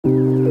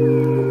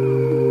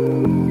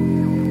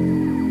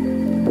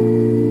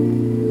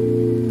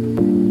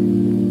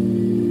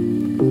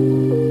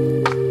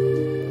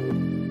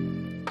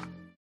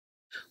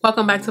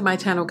Welcome back to my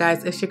channel,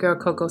 guys. It's your girl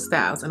Coco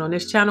Styles, and on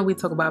this channel we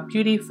talk about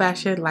beauty,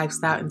 fashion,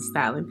 lifestyle, and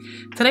styling.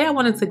 Today I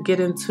wanted to get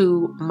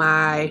into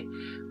my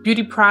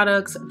beauty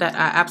products that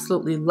I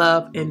absolutely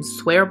love and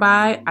swear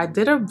by. I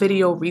did a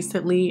video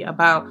recently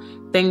about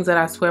things that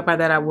I swear by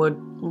that I would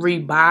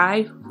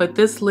rebuy, but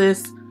this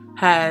list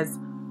has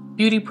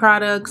beauty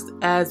products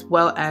as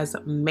well as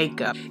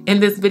makeup. In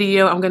this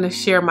video, I'm going to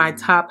share my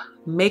top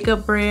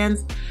makeup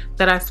brands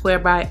that I swear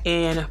by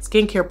and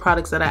skincare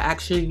products that I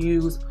actually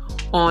use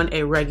on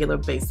a regular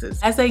basis.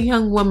 As a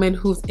young woman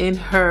who's in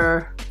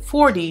her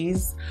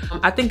 40s,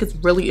 I think it's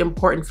really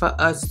important for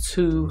us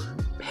to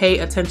pay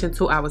attention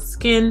to our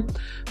skin,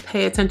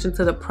 pay attention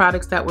to the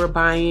products that we're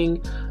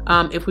buying.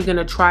 If we're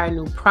gonna try a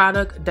new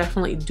product,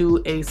 definitely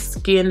do a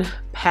skin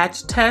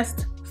patch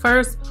test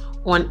first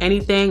on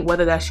anything,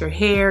 whether that's your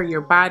hair,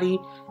 your body,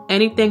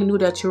 anything new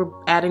that you're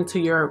adding to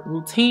your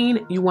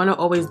routine. You want to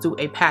always do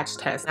a patch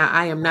test. Now,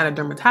 I am not a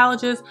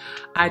dermatologist.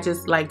 I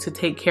just like to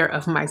take care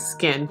of my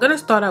skin. I'm going to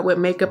start out with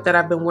makeup that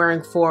I've been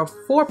wearing for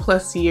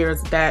 4+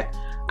 years that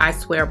I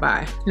swear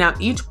by. Now,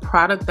 each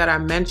product that I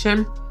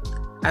mention,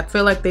 I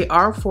feel like they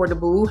are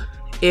affordable.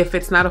 If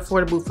it's not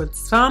affordable for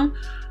some,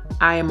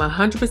 I am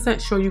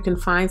 100% sure you can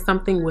find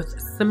something with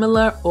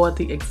similar or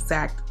the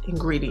exact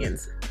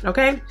ingredients.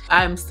 Okay,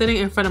 I'm sitting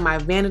in front of my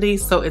vanity,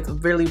 so it's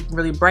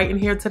really bright in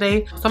here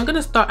today. So I'm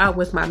gonna start out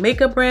with my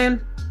makeup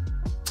brand.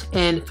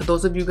 And for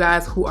those of you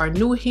guys who are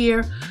new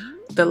here,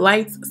 the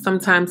lights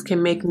sometimes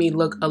can make me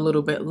look a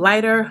little bit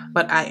lighter,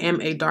 but I am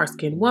a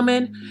dark-skinned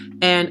woman,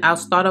 and I'll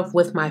start off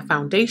with my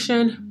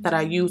foundation that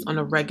I use on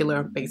a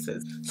regular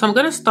basis. So I'm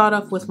gonna start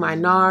off with my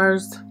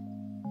NARS.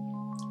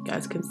 You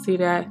guys can see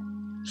that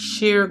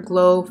Sheer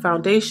Glow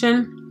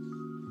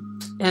foundation,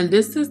 and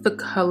this is the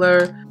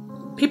color,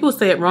 people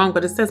say it wrong,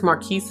 but it says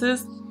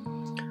Marquises.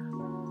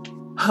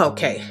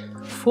 Okay,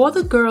 for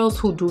the girls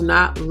who do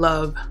not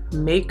love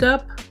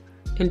makeup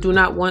and do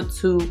not want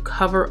to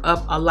cover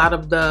up a lot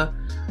of the,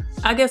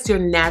 I guess, your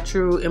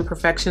natural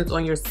imperfections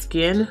on your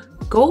skin,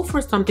 go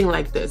for something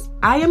like this.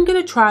 I am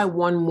gonna try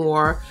one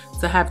more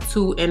to have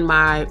 2 in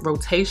my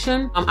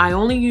rotation. I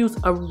only use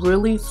a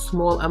really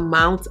small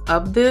amount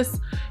of this,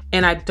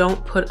 and I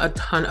don't put a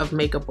ton of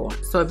makeup on.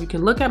 So if you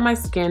can look at my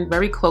skin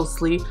very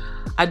closely,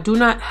 I do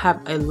not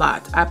have a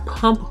lot. I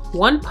pump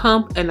one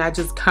pump and I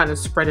just kind of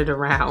spread it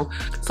around.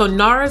 So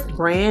NARS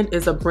brand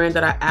is a brand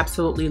that I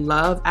absolutely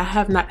love. I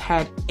have not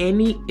had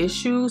any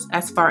issues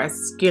as far as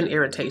skin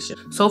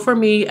irritation. So for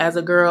me, as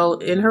a girl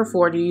in her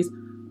 40s,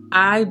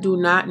 I do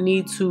not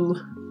need to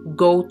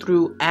go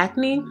through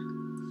acne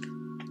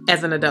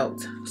as an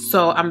adult.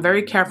 So I'm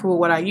very careful with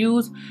what I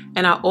use,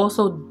 and I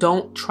also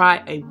don't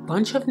try a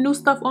bunch of new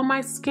stuff on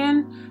my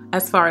skin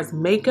as far as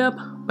makeup,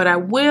 but I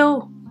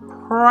will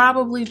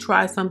probably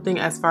try something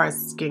as far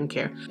as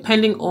skincare,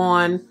 depending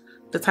on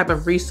the type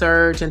of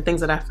research and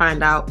things that I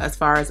find out as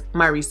far as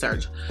my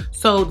research.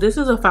 So this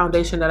is a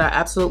foundation that I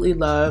absolutely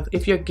love.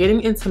 If you're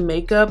getting into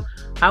makeup,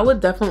 I would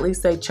definitely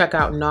say check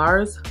out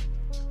NARS.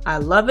 I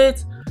love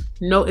it.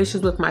 No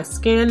issues with my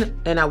skin,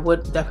 and I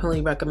would definitely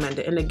recommend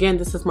it. And again,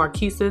 this is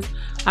Marquises.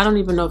 I don't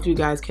even know if you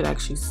guys could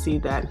actually see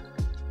that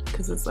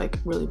because it's like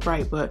really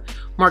bright, but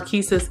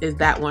Marquises is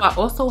that one. I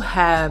also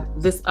have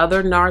this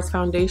other NARS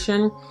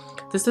foundation.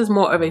 This is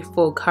more of a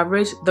full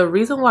coverage. The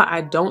reason why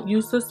I don't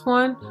use this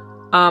one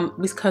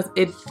is because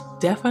it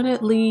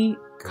definitely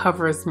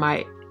covers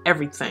my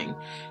everything,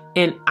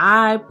 and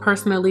I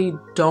personally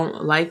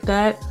don't like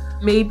that.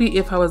 Maybe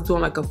if I was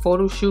doing like a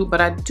photo shoot,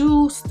 but I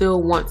do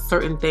still want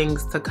certain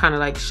things to kind of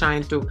like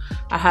shine through.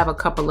 I have a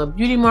couple of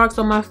beauty marks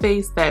on my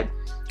face that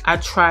I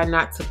try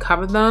not to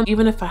cover them.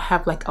 Even if I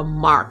have like a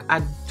mark,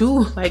 I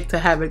do like to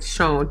have it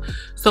shown.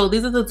 So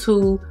these are the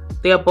 2.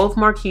 They are both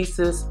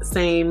Marquises,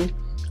 same.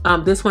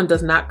 This one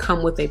does not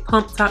come with a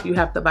pump top. You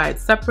have to buy it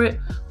separate,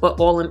 but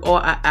all in all,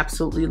 I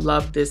absolutely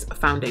love this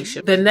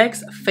foundation. The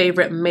next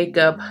favorite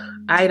makeup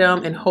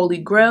item and holy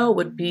grail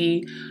would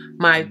be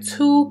my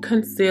 2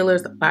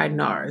 concealers by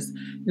NARS.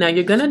 Now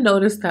you're gonna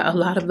notice that a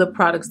lot of the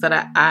products that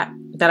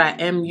I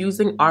am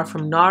using are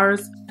from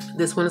NARS.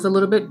 This one is a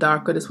little bit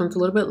darker. This one's a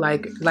little bit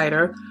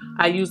lighter.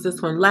 I use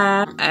this one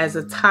last as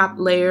a top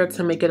layer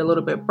to make it a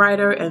little bit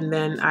brighter, and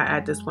then I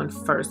add this one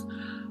first.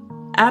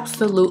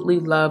 Absolutely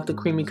love the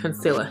creamy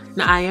concealer.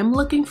 Now I am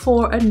looking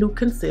for a new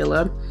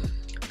concealer.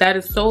 That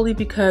is solely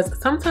because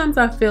sometimes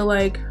I feel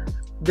like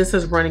this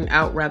is running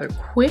out rather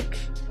quick,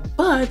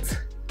 but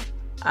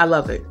I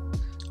love it.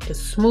 It's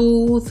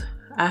smooth.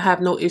 I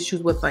have no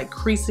issues with like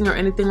creasing or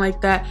anything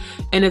like that,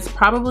 and it's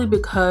probably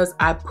because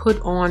I put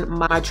on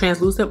my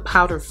translucent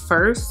powder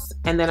first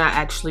and then I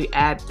actually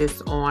add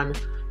this on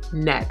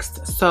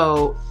next.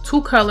 So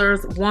 2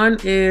 colors, one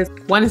is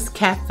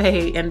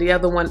Cafe and the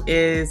other one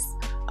is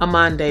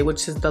Amande,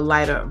 which is the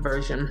lighter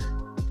version.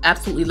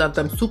 Absolutely love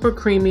them. Super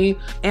creamy,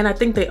 and I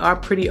think they are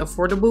pretty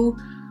affordable,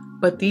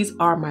 but these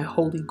are my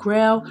holy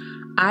grail.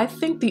 I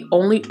think the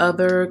only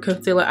other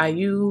concealer I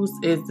use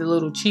is the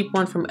little cheap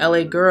one from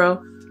LA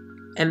Girl,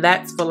 and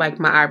that's for like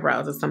my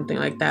eyebrows or something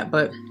like that.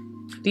 But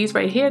these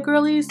right here,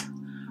 girlies,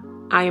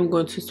 I am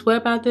going to swear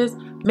by this.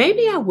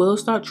 Maybe I will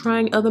start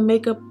trying other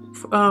makeup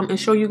and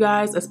show you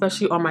guys,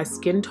 especially on my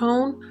skin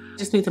tone.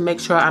 Just need to make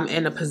sure I'm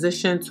in a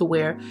position to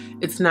where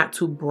it's not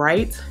too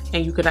bright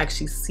and you could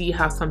actually see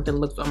how something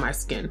looks on my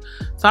skin.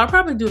 So I'll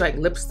probably do like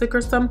lipstick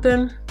or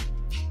something.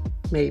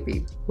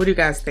 Maybe. What do you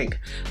guys think?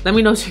 Let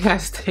me know what you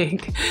guys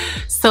think.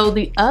 So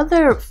the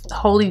other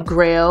holy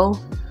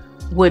grail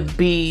would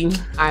be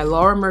my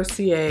Laura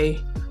Mercier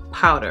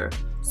powder.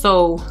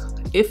 So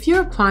if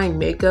you're applying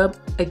makeup,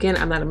 again,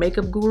 I'm not a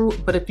makeup guru,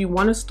 but if you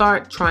want to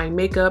start trying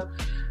makeup,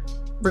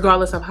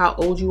 regardless of how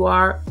old you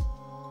are,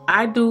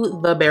 I do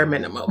the bare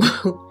minimum.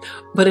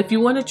 But if you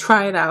want to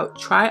try it out,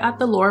 try out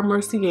the Laura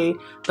Mercier,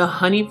 the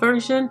honey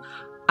version.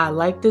 I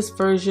like this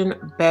version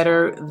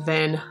better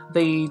than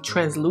the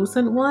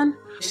translucent one.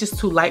 It's just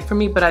too light for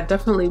me, but I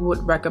definitely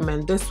would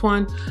recommend this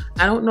one.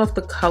 I don't know if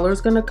the color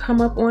is gonna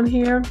come up on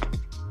here.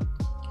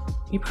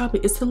 You probably,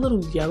 it's a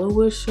little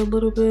yellowish a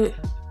little bit.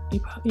 You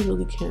probably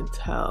really can't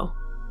tell.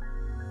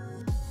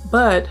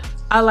 But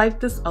I like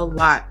this a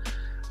lot.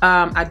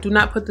 I do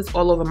not put this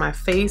all over my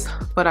face,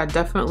 but I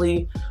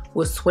definitely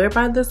would swear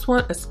by this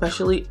one,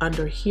 especially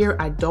under here.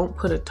 I don't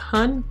put a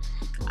ton.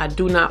 I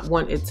do not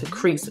want it to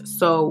crease.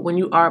 So when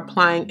you are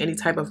applying any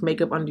type of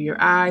makeup under your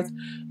eyes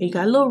and you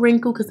got a little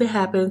wrinkle, because it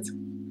happens,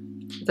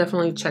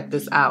 definitely check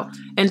this out.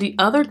 And the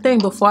other thing,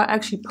 before I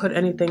actually put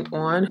anything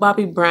on,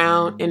 Bobbi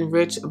Brown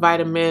Enriched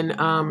Vitamin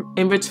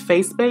Enriched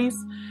Face Base.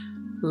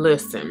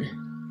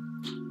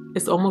 Listen,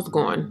 it's almost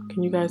gone.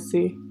 Can you guys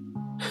see?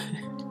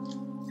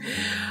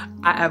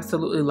 I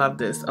absolutely love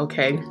this,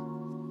 okay?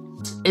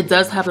 It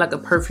does have like a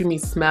perfumey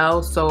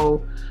smell,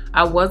 so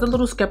I was a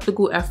little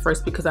skeptical at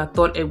first because I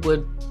thought it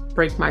would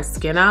break my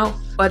skin out,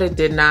 but it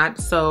did not.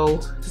 So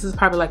this is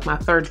probably like my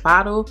third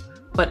bottle,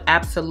 but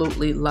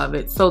absolutely love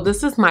it. So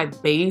this is my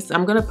base.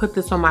 I'm gonna put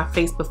this on my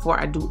face before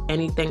I do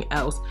anything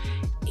else.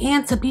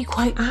 And to be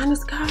quite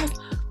honest, guys,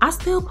 I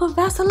still put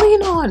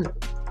Vaseline on.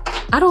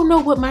 I don't know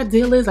what my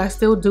deal is. I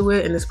still do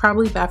it, and it's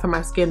probably bad for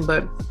my skin,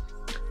 but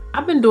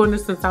I've been doing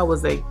this since I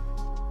was a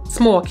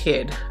small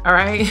kid, all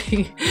right?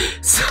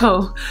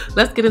 So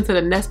let's get into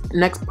the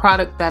next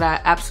product that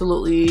I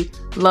absolutely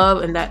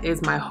love, and that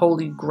is my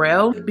holy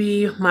grail. It would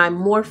be my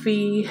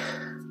Morphe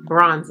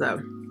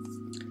bronzer.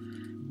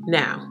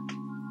 Now,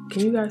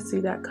 can you guys see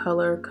that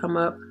color come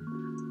up?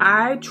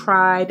 I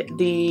tried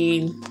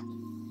the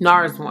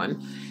NARS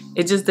one.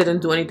 It just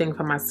didn't do anything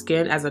for my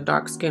skin as a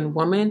dark skinned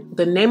woman.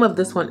 The name of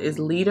this one is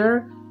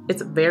Leader.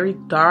 It's very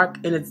dark,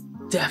 and it's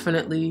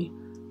definitely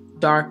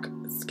dark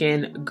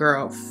skin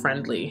girl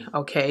friendly,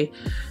 okay?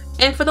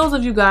 And for those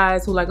of you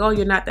guys who like, oh,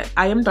 you're not that,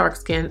 I am dark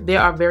skinned. There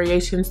are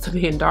variations to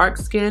being dark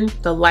skinned.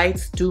 The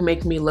lights do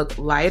make me look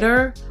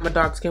lighter. I'm a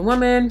dark skinned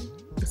woman.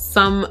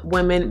 Some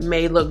women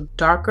may look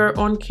darker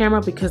on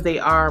camera because they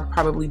are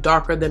probably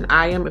darker than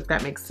I am, if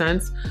that makes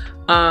sense.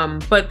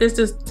 But there's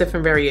just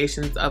different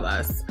variations of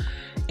us.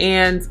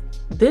 And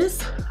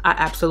this I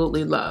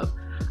absolutely love.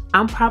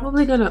 I'm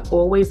probably gonna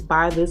always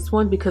buy this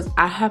one because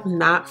I have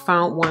not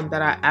found one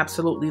that I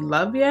absolutely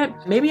love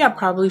yet. Maybe I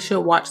probably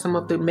should watch some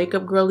of the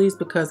makeup girlies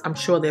because I'm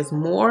sure there's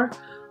more,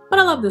 but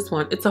I love this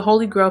one. It's a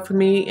holy grail for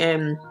me,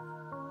 and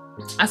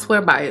I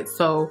swear by it.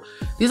 So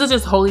these are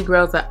just holy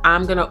grails that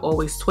I'm gonna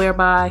always swear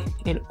by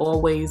and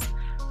always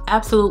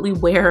absolutely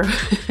wear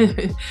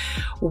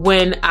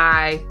when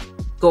I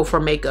go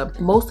for makeup.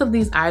 Most of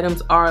these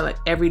items are like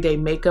everyday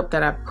makeup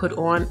that I put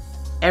on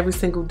every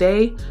single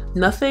day.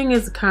 Nothing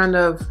is kind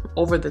of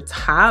over the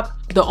top.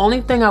 The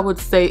only thing I would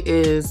say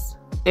is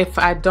if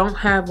I don't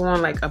have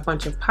on like a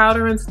bunch of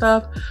powder and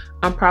stuff,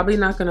 I'm probably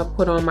not gonna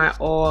put on my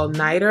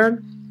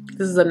all-nighter.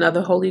 This is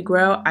another holy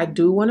grail. I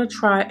do want to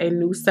try a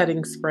new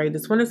setting spray.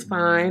 This one is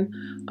fine,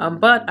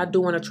 but I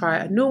do want to try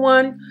a new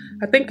one.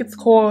 I think it's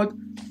called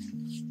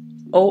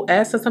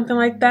OS or something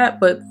like that,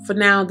 but for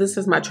now this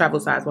is my travel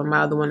size one.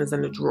 My other one is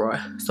in the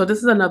drawer. So this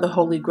is another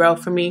holy grail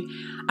for me.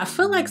 I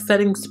feel like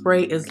setting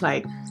spray is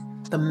like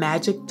the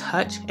magic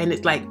touch, and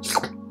it like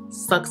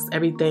sucks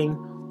everything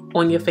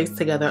on your face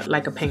together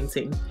like a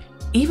painting,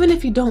 even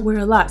if you don't wear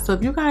a lot. So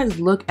if you guys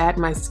look at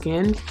my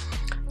skin,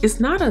 it's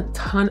not a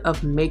ton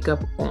of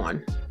makeup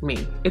on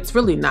me. It's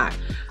really not.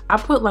 I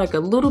put like a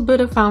little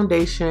bit of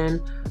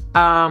foundation.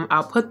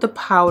 I'll put the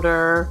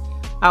powder.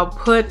 I'll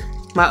put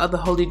my other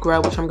holy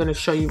grail, which I'm going to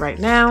show you right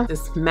now,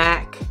 this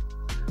MAC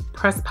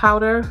pressed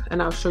powder,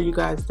 and I'll show you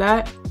guys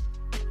that.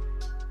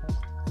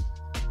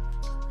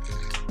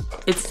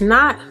 It's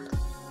not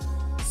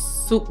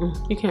super,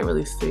 you can't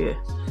really see it.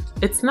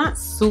 It's not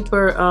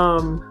super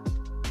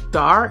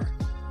dark.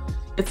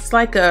 It's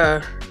like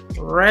a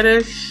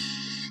reddish,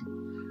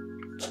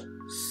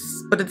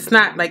 but it's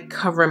not like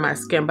covering my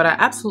skin. But I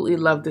absolutely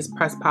love this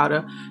pressed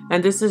powder,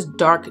 and this is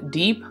Dark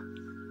Deep.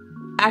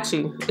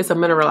 Actually, it's a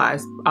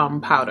mineralized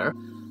powder.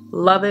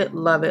 Love it,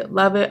 love it,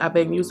 love it. I've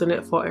been using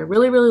it for a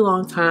really, really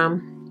long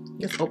time.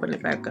 Let's open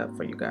it back up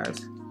for you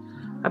guys.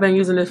 I've been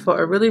using this for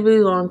a really,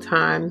 really long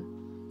time,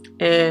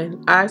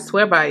 and I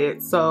swear by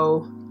it.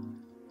 So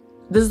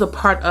this is a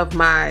part of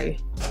my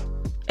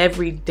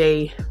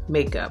everyday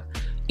makeup.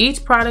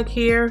 Each product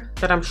here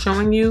that I'm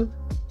showing you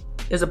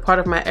is a part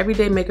of my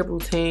everyday makeup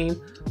routine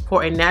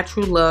for a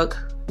natural look,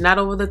 not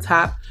over the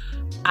top.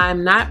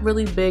 I'm not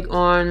really big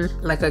on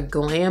like a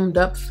glammed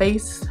up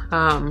face.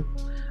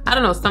 I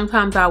don't know,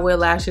 sometimes I wear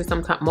lashes,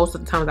 sometimes, most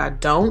of the times I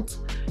don't.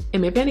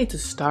 And maybe I need to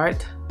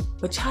start.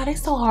 But child, they're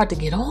so hard to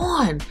get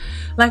on.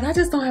 Like, I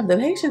just don't have the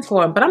patience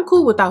for them. But I'm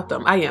cool without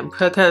them. I am,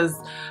 because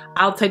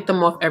I'll take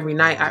them off every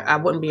night. I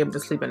wouldn't be able to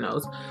sleep in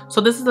those. So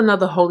this is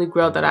another holy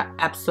grail that I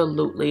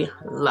absolutely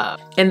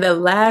love. And the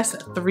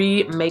last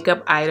 3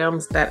 makeup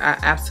items that I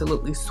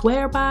absolutely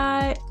swear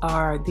by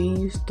are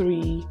these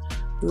 3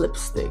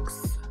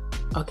 lipsticks.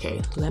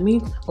 Okay, let me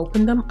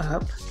open them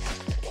up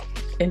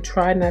and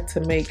try not to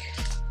make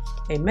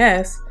a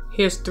mess.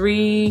 Here's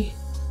 3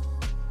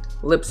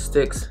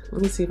 lipsticks.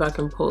 Let me see if I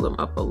can pull them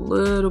up a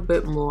little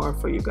bit more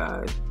for you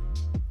guys.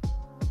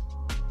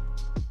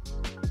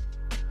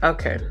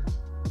 Okay,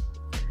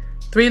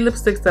 3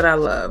 lipsticks that I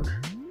love.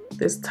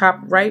 This top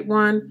right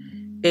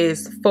one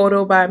is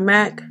Photo by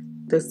MAC.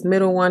 This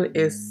middle one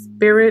is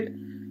Myth,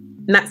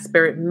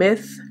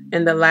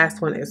 and the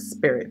last one is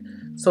Spirit.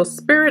 So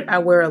Spirit I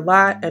wear a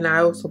lot, and I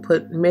also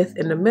put Myth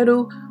in the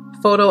middle.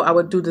 Photo I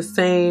would do the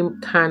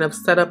same kind of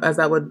setup as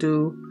I would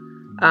do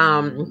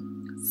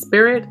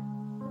Spirit.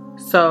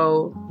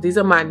 So these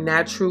are my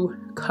natural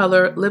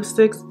color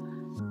lipsticks.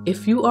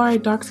 If you are a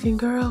dark skinned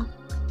girl,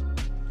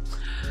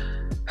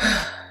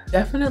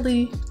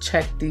 definitely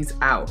check these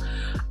out.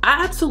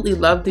 I absolutely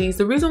love these.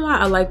 The reason why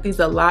I like these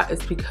a lot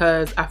is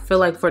because I feel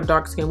like for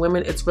dark skinned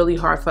women, it's really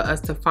hard for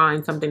us to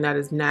find something that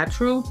is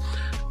natural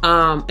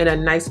in a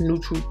nice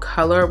neutral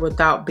color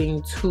without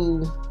being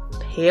too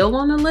pale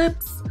on the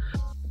lips.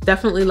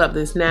 Definitely love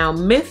this. Now,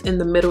 Myth in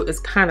the middle is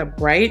kind of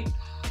bright.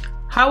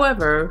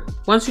 However,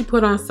 once you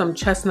put on some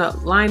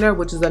chestnut liner,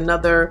 which is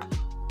another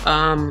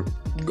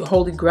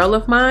holy grail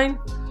of mine,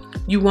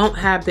 you won't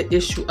have the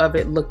issue of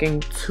it looking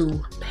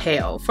too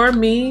pale. For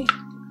me,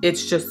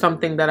 it's just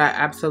something that I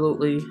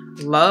absolutely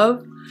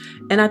love.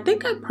 And I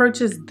think I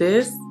purchased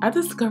this. I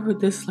discovered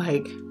this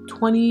like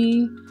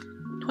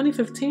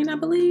 2015, I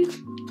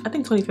believe. I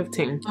think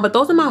 2015. But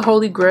those are my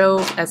holy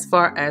grails as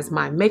far as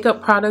my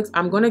makeup products.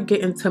 I'm going to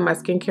get into my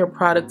skincare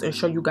products and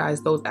show you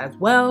guys those as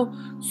well.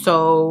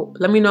 So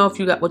let me know if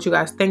you got what you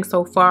guys think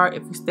so far.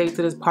 If you stayed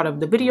to this part of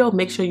the video,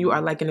 make sure you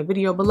are liking the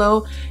video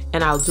below,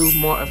 and I'll do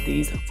more of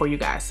these for you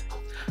guys.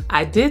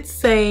 I did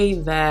say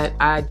that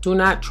I do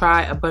not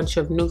try a bunch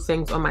of new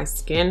things on my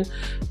skin,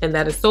 and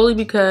that is solely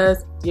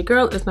because your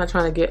girl is not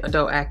trying to get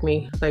adult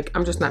acne. Like,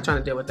 I'm just not trying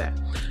to deal with that.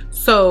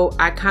 So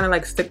I kind of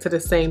like stick to the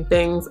same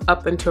things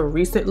up until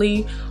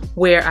recently,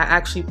 where I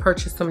actually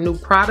purchased some new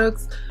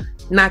products.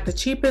 Not the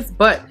cheapest,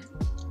 but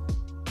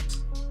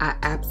I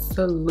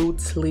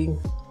absolutely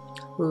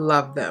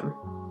love them,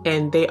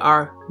 and they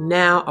are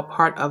now a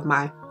part of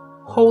my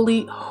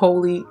holy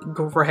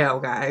grail,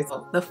 guys.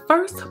 The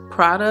first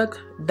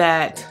product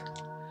that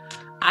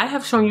I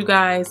have shown you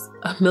guys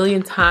a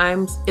million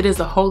times, it is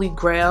a holy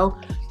grail.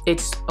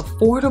 It's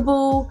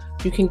affordable.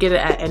 You can get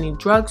it at any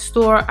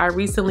drugstore. I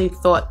recently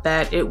thought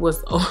that it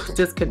was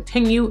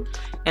discontinued,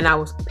 and I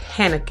was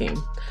panicking.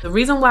 The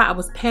reason why I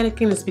was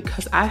panicking is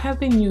because I have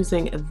been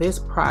using this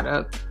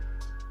product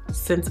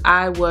since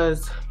I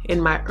was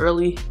in my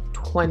early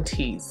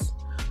 20s.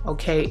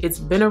 Okay, it's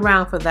been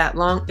around for that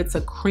long. It's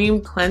a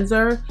cream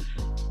cleanser,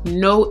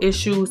 no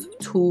issues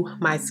to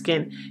my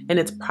skin, and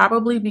it's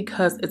probably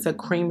because it's a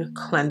cream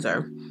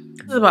cleanser.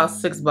 It's about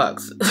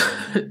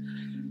 $6.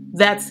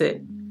 That's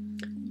it.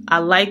 I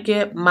like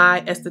it.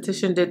 My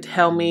esthetician did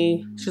tell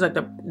me, she's like,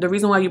 the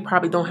reason why you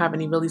probably don't have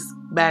any really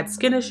bad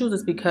skin issues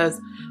is because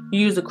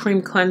you use a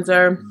cream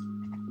cleanser,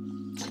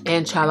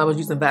 and child, I was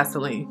using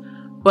Vaseline.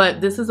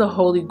 But this is a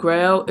holy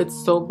grail. It's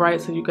so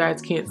bright so you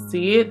guys can't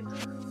see it.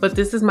 But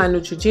this is my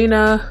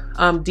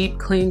Neutrogena Deep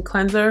Clean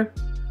Cleanser.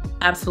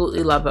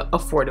 Absolutely love it.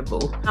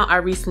 Affordable. Now, I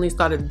recently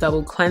started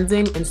double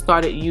cleansing and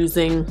started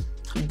using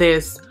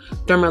this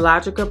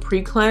Dermalogica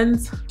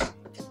Pre-Cleanse.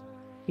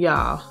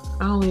 Y'all,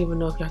 I don't even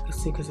know if y'all can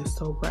see because it's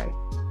so bright.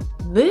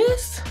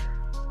 This,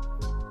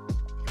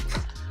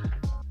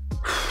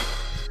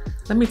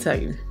 let me tell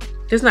you,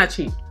 it's not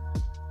cheap.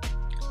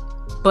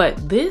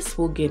 But this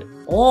will get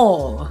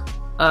all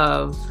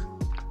of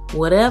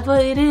whatever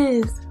it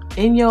is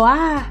in your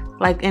eye.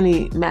 Like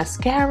any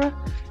mascara,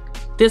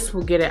 this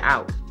will get it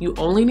out. You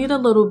only need a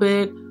little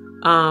bit.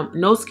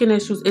 No skin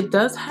issues. It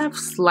does have a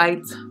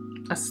slight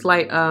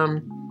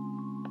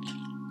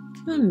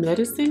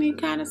medicine-y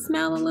kind of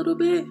smell a little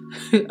bit.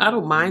 I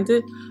don't mind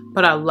it,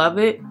 but I love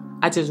it.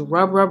 I just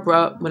rub.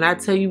 When I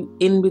tell you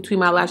in between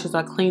my lashes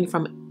are clean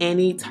from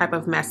any type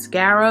of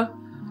mascara,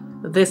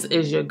 this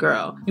is your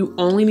girl. You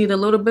only need a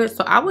little bit.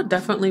 So I would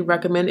definitely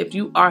recommend, if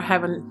you are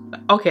having,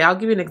 okay, I'll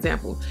give you an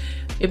example.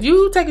 If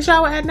you take a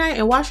shower at night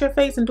and wash your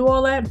face and do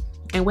all that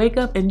and wake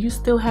up and you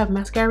still have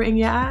mascara in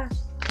your eye,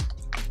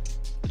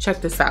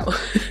 check this out.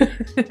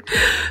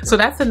 So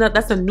that's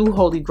a new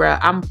holy grail.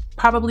 I'm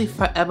probably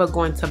forever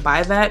going to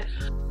buy that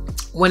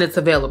when it's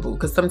available,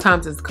 because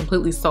sometimes it's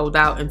completely sold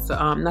out in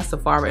not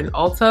Sephora, in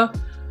Ulta.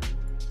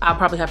 I'll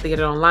probably have to get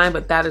it online,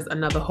 but that is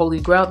another holy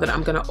grail that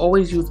I'm gonna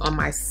always use on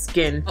my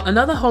skin.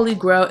 Another holy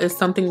grail is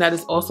something that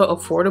is also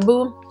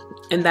affordable,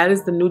 and that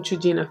is the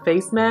Neutrogena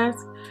face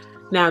mask.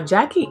 Now,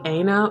 Jackie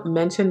Aina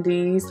mentioned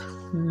these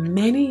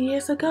many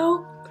years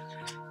ago,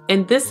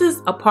 and this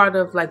is a part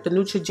of like the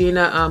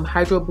Neutrogena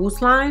Hydro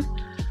Boost line.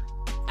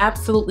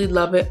 Absolutely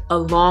love it,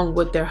 along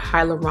with their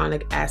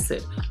hyaluronic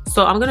acid.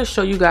 So I'm gonna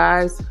show you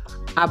guys,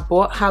 I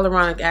bought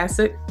hyaluronic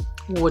acid,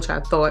 which I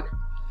thought,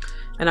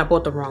 and I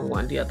bought the wrong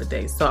one the other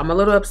day. So I'm a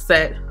little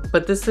upset,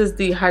 but this is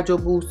the Hydro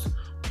Boost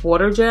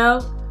water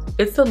gel.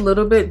 It's a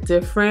little bit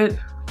different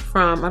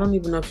from, I don't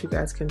even know if you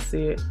guys can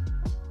see it.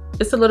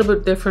 It's a little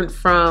bit different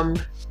from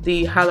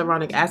the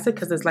hyaluronic acid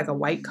because it's like a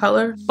white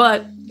color,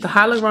 but the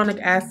hyaluronic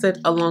acid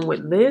along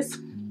with this,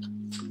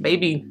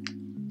 baby,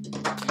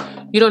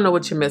 you don't know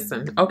what you're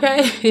missing,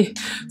 okay?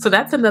 So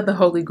that's another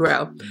holy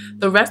grail.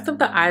 The rest of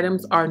the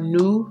items are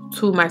new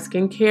to my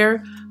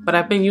skincare, but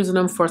I've been using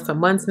them for some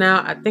months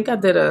now. I think I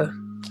did a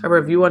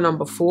review on them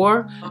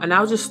before, and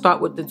I'll just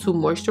start with the two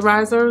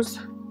moisturizers.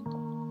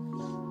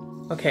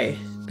 Okay,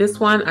 this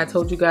one I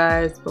told you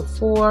guys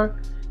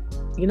before.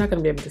 You're not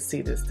gonna be able to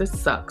see this. This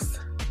sucks.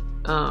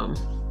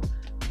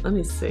 Let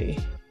me see.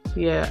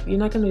 Yeah, you're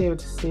not gonna be able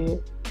to see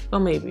it. Oh,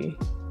 maybe.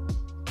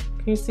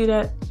 Can you see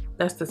that?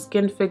 That's the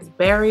Skin Fix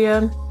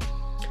Barrier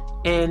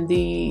and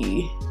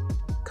the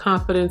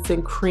Confidence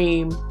and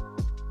Cream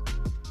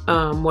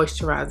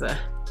moisturizer.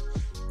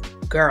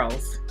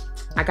 Girls,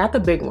 I got the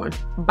big one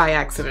by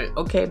accident,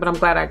 okay? But I'm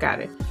glad I got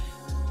it.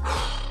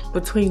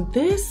 Between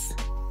this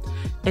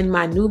and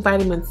my new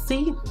vitamin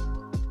C,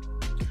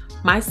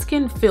 my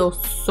skin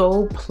feels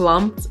so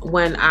plumped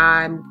when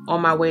I'm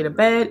on my way to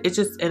bed.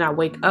 And I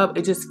wake up,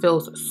 it just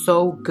feels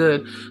so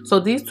good. So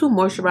these two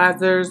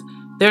moisturizers,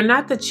 they're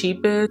not the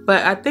cheapest,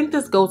 but I think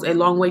this goes a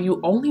long way. You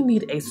only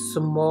need a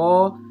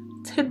small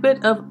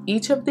tidbit of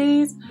each of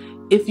these.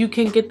 If you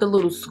can get the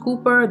little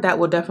scooper, that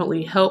will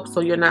definitely help so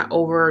you're not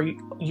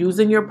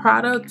overusing your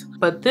product.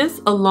 But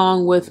this,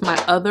 along with my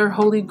other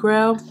holy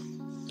grail,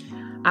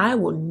 I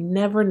will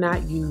never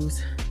not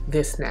use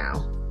this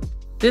now.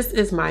 This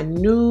is my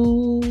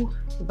new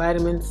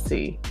vitamin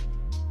C,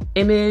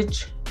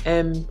 Image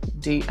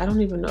MD. I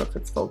don't even know if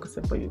it's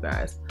focusing for you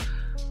guys.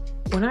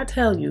 When I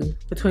tell you,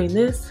 between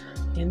this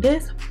and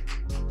this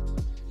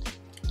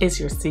is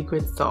your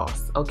secret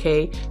sauce,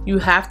 okay? You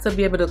have to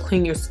be able to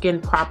clean your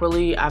skin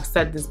properly. I've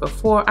said this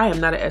before. I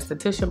am not an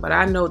esthetician, but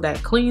I know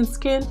that clean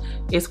skin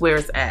is where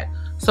it's at.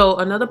 So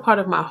another part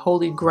of my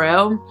holy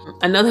grail,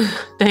 another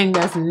thing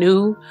that's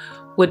new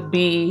would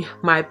be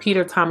my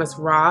Peter Thomas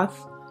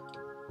Roth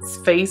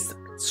face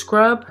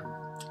scrub.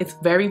 It's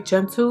very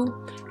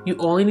gentle. You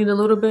only need a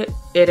little bit.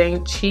 It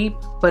ain't cheap,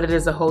 but it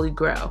is a holy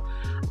grail.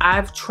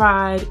 I've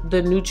tried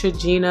the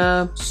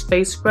Neutrogena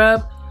face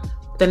scrub.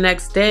 The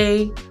next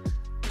day,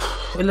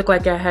 it looked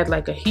like I had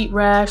like a heat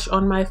rash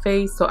on my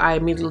face, so I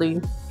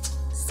immediately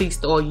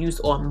ceased all use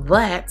on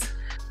that.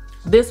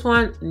 This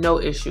one,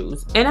 no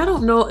issues. And I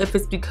don't know if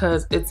it's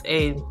because it's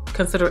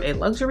considered a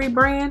luxury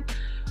brand.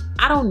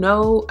 I don't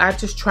know. I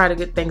just try to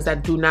get things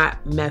that do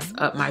not mess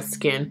up my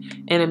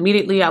skin. And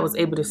immediately I was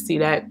able to see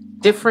that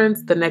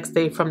difference the next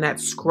day from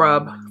that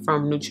scrub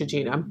from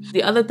Neutrogena.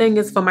 The other thing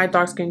is for my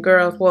dark skinned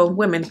girls, well,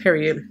 women,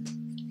 period.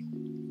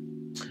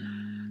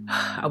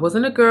 I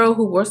wasn't a girl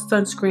who wore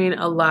sunscreen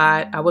a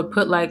lot. I would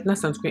put like, not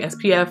sunscreen,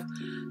 SPF.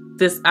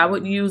 I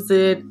would use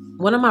it.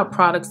 One of my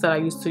products that I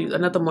used to use,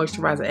 another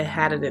moisturizer, it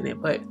had it in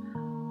it, but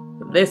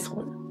this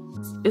one,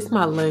 it's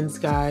my lens,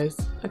 guys.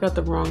 I got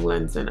the wrong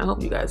lens in. I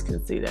hope you guys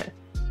can see that.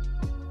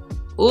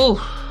 Ooh,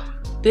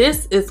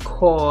 this is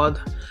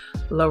called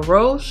La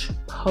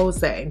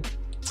Roche-Posay.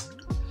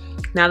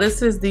 Now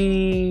this is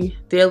the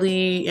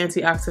Daily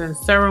Antioxidant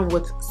Serum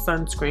with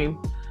Sunscreen.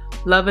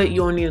 Love it.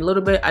 You only need a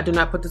little bit. I do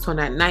not put this on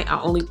at night. I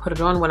only put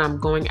it on when I'm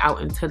going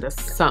out into the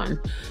sun.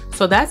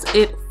 So that's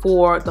it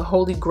for the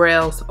holy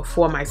grails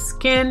for my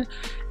skin.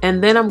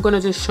 And then I'm going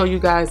to just show you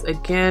guys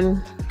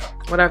again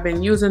what I've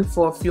been using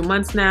for a few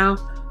months now,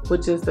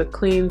 which is the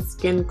Clean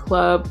Skin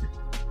Club.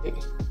 I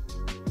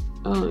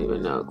don't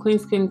even know. Clean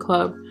Skin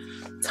Club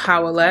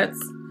towelettes.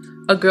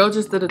 A girl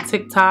just did a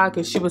TikTok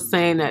and she was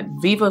saying that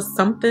Viva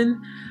something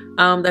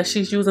that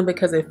she's using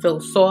because it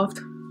feels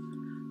soft.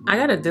 I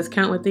got a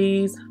discount with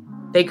these.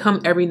 They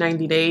come every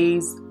 90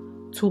 days,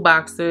 2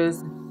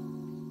 boxes.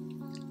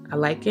 I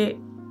like it.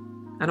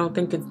 I don't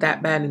think it's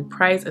that bad in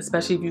price,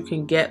 especially if you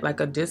can get like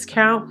a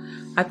discount.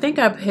 I think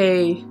I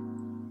pay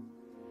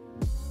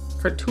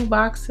for 2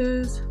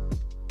 boxes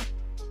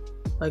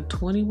like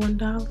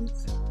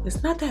 $21.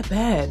 It's not that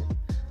bad.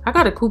 I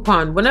got a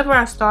coupon. Whenever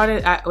I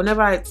started,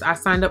 whenever I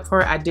signed up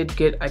for it, I did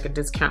get like a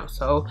discount.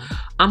 So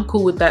I'm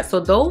cool with that. So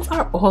those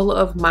are all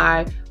of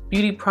my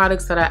beauty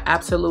products that are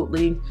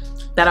absolutely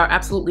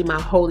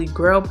my holy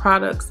grail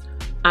products.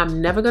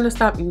 I'm never gonna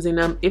stop using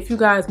them. If you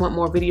guys want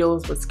more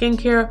videos with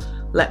skincare,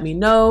 let me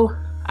know.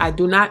 I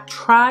do not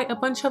try a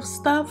bunch of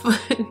stuff.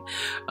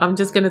 I'm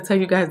just gonna tell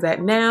you guys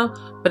that now.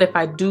 But if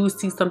I do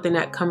see something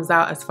that comes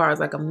out as far as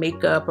like a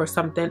makeup or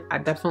something, I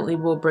definitely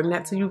will bring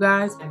that to you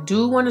guys. I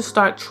do want to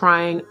start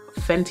trying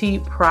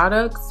Fenty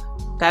products.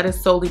 That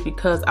is solely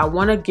because I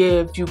want to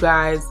give you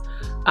guys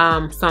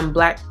some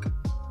Black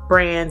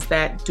brands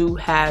that do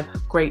have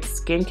great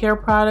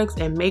skincare products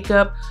and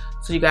makeup,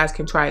 so you guys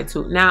can try it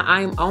too. Now,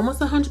 I'm almost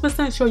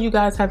 100% sure you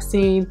guys have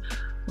seen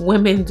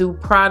women do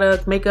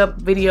product makeup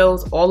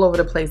videos all over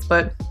the place,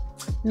 but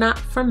not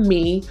for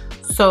me.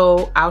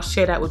 So I'll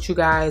share that with you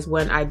guys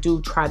when I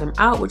do try them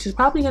out, which is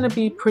probably going to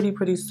be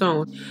pretty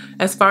soon.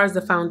 As far as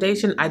the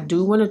foundation, I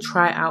do want to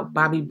try out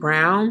Bobbi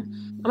Brown.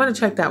 I'm going to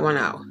check that one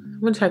out. I'm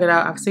going to check it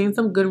out. I've seen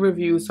some good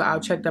reviews, so I'll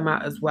check them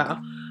out as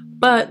well.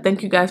 But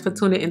thank you guys for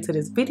tuning into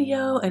this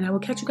video, and I will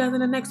catch you guys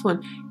in the next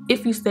one.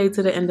 If you stayed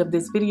to the end of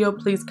this video,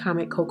 please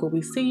comment Coco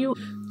we see you.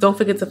 Don't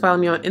forget to follow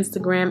me on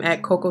Instagram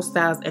at Coco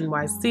Styles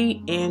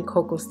NYC and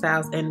Coco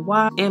Styles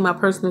NY, and my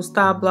personal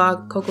style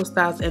blog Coco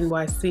Styles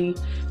NYC,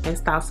 and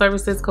style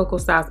services Coco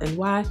Styles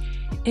NY.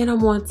 And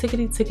I'm on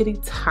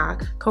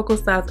TikTok Coco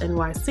Styles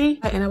NYC,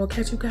 and I will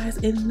catch you guys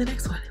in the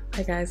next one.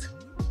 Bye guys.